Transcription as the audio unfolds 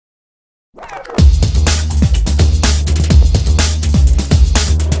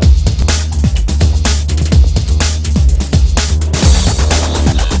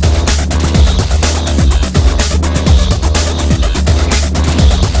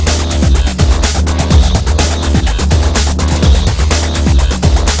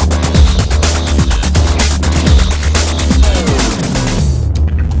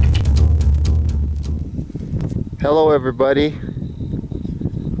Hello everybody,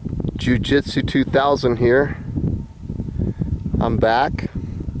 Jiu-Jitsu 2000 here. I'm back.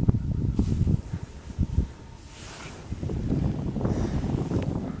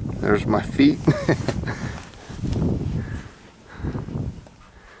 There's my feet.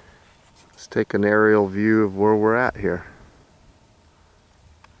 Let's take an aerial view of where we're at here.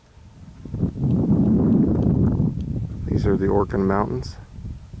 These are the Orkin Mountains.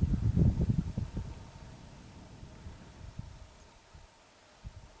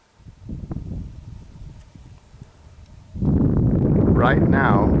 Right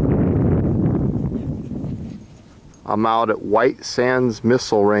now, I'm out at White Sands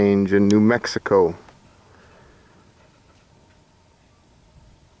Missile Range in New Mexico.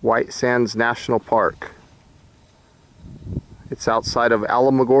 White Sands National Park. It's outside of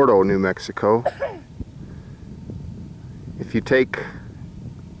Alamogordo, New Mexico. If you take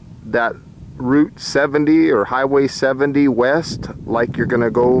that Route 70 or Highway 70 west, like you're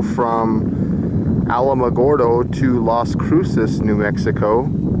gonna go from Alamogordo to Las Cruces, New Mexico,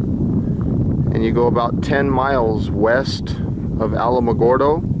 and you go about 10 miles west of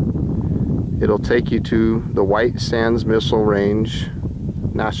Alamogordo, it'll take you to the White Sands Missile Range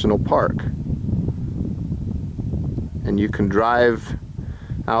National Park. And you can drive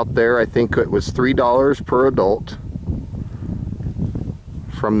out there, I think it was $3 per adult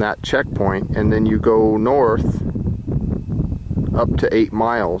from that checkpoint, and then you go north up to 8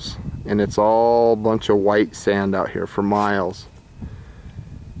 miles. And it's all a bunch of white sand out here for miles.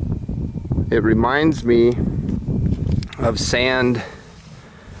 It reminds me of sand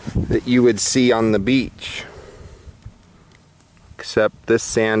that you would see on the beach, except this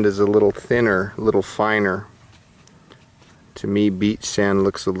sand is a little thinner, a little finer. To me, beach sand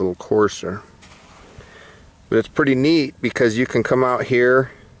looks a little coarser. But it's pretty neat because you can come out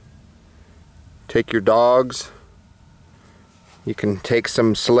here, take your dogs. You can take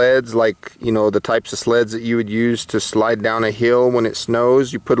some sleds, like, you know, the types of sleds that you would use to slide down a hill when it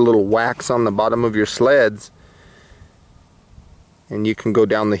snows. You put a little wax on the bottom of your sleds and you can go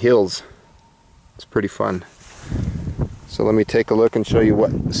down the hills. It's pretty fun. So let me take a look and show you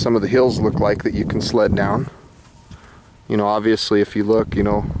what some of the hills look like that you can sled down. You know, obviously if you look, you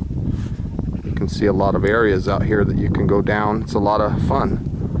know, you can see a lot of areas out here that you can go down. It's a lot of fun.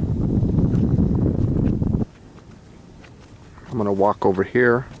 I'm gonna walk over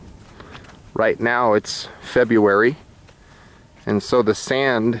here. Right now it's February, and so the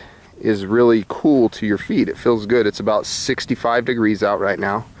sand is really cool to your feet. It feels good. It's about 65 degrees out right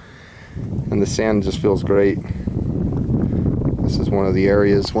now, and the sand just feels great. This is one of the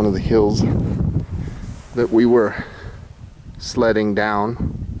areas, one of the hills that we were sledding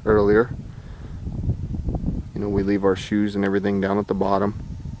down earlier. You know, we leave our shoes and everything down at the bottom.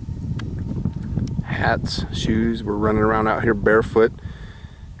 Hats, shoes, we're running around out here barefoot,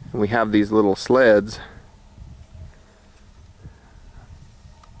 and we have these little sleds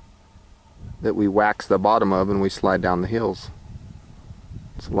that we wax the bottom of and we slide down the hills.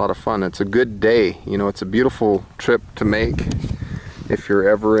 It's a lot of fun. It's a good day. You know, it's a beautiful trip to make if you're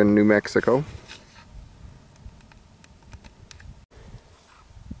ever in New Mexico.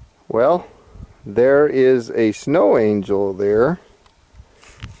 Well, there is a snow angel there.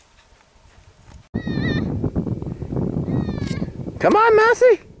 Come on,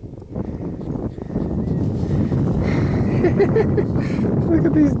 Massey! Look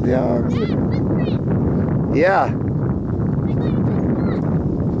at these dogs. Yeah.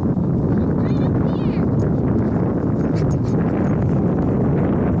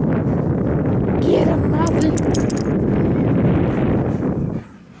 Get him, Massey!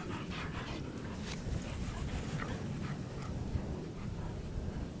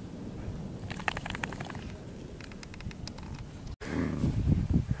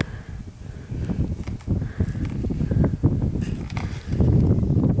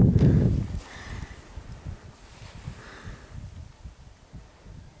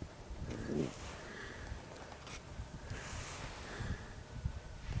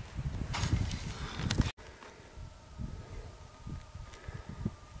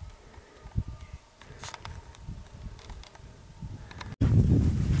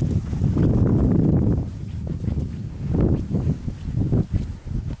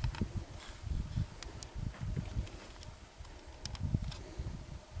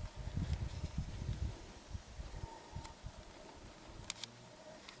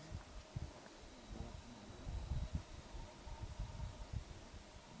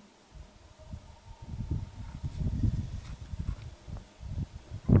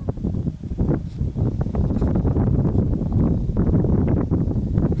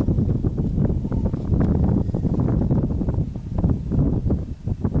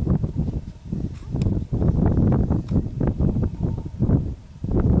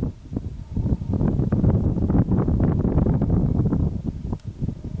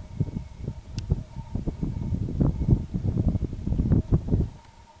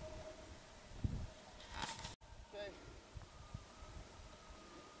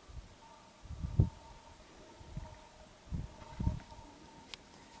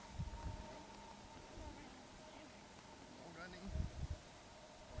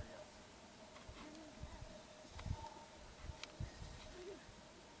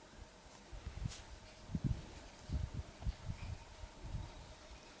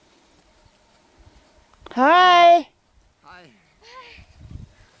 Hi. Hi.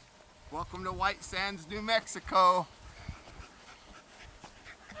 Welcome to White Sands, New Mexico.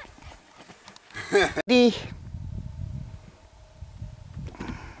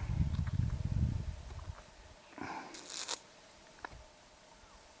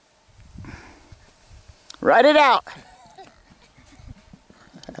 Ride it out.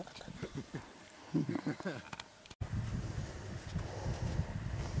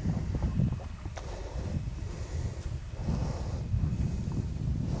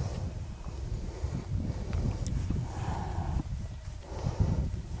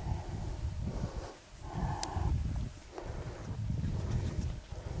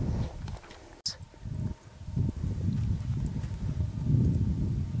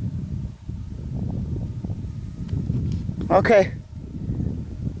 Okay.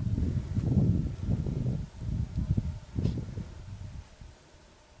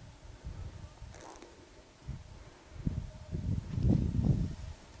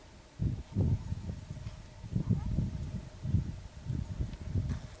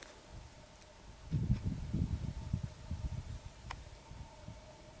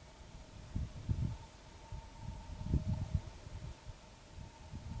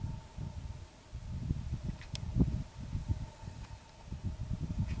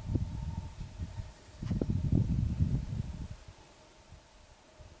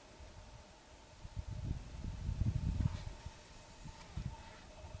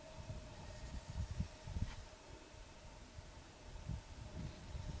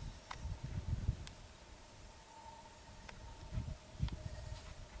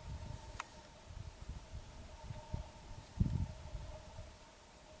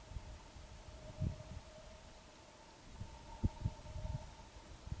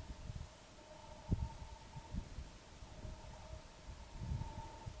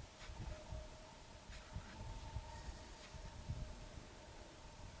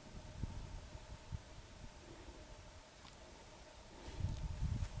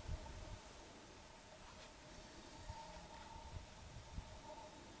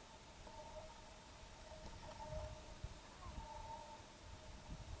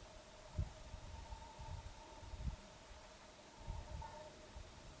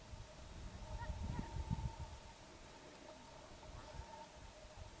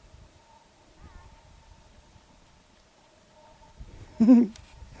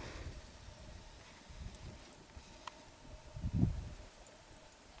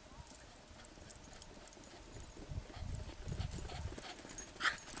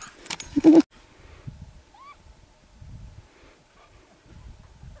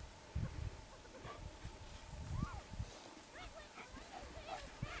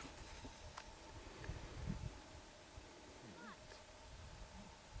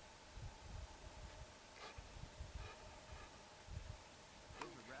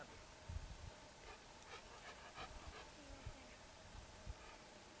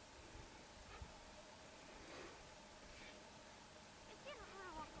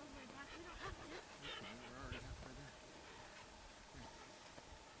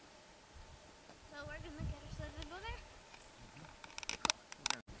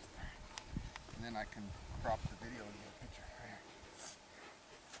 And then I can crop the video and get a picture.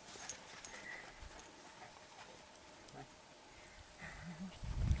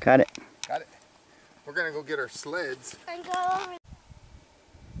 Got it. Got it. We're gonna go get our sleds. And go over.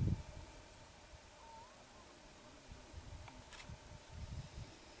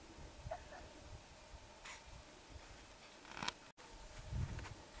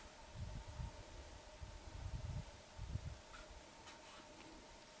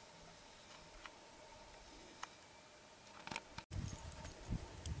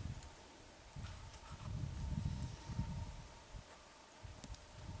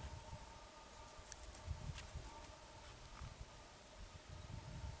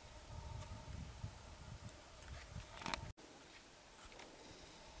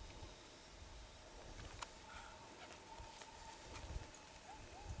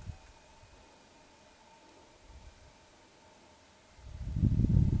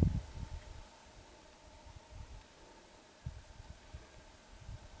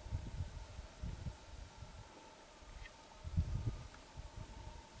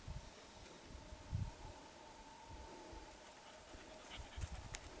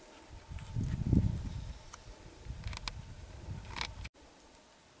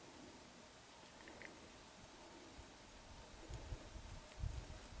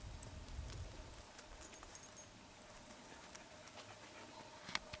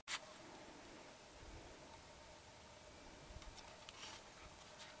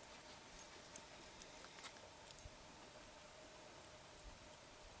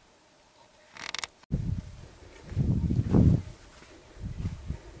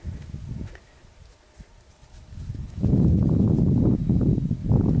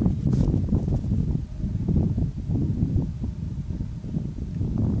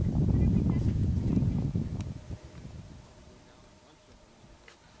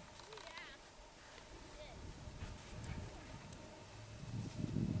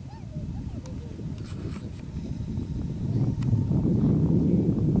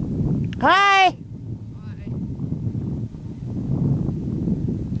 Hi.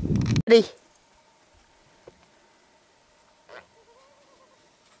 Ready.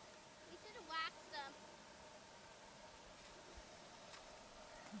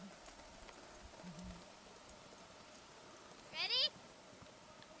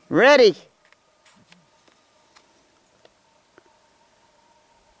 Ready.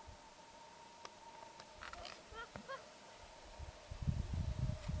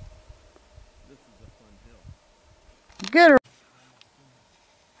 This is a fun hill. Good.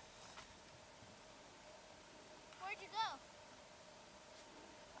 Where'd you go?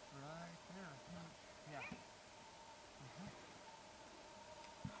 Right there. Yeah.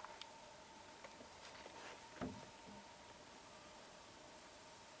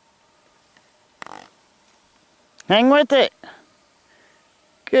 Hang with it.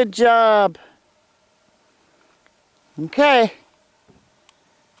 Good job. Okay.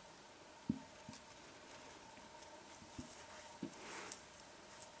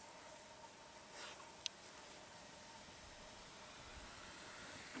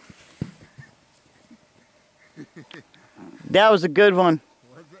 That was a good one.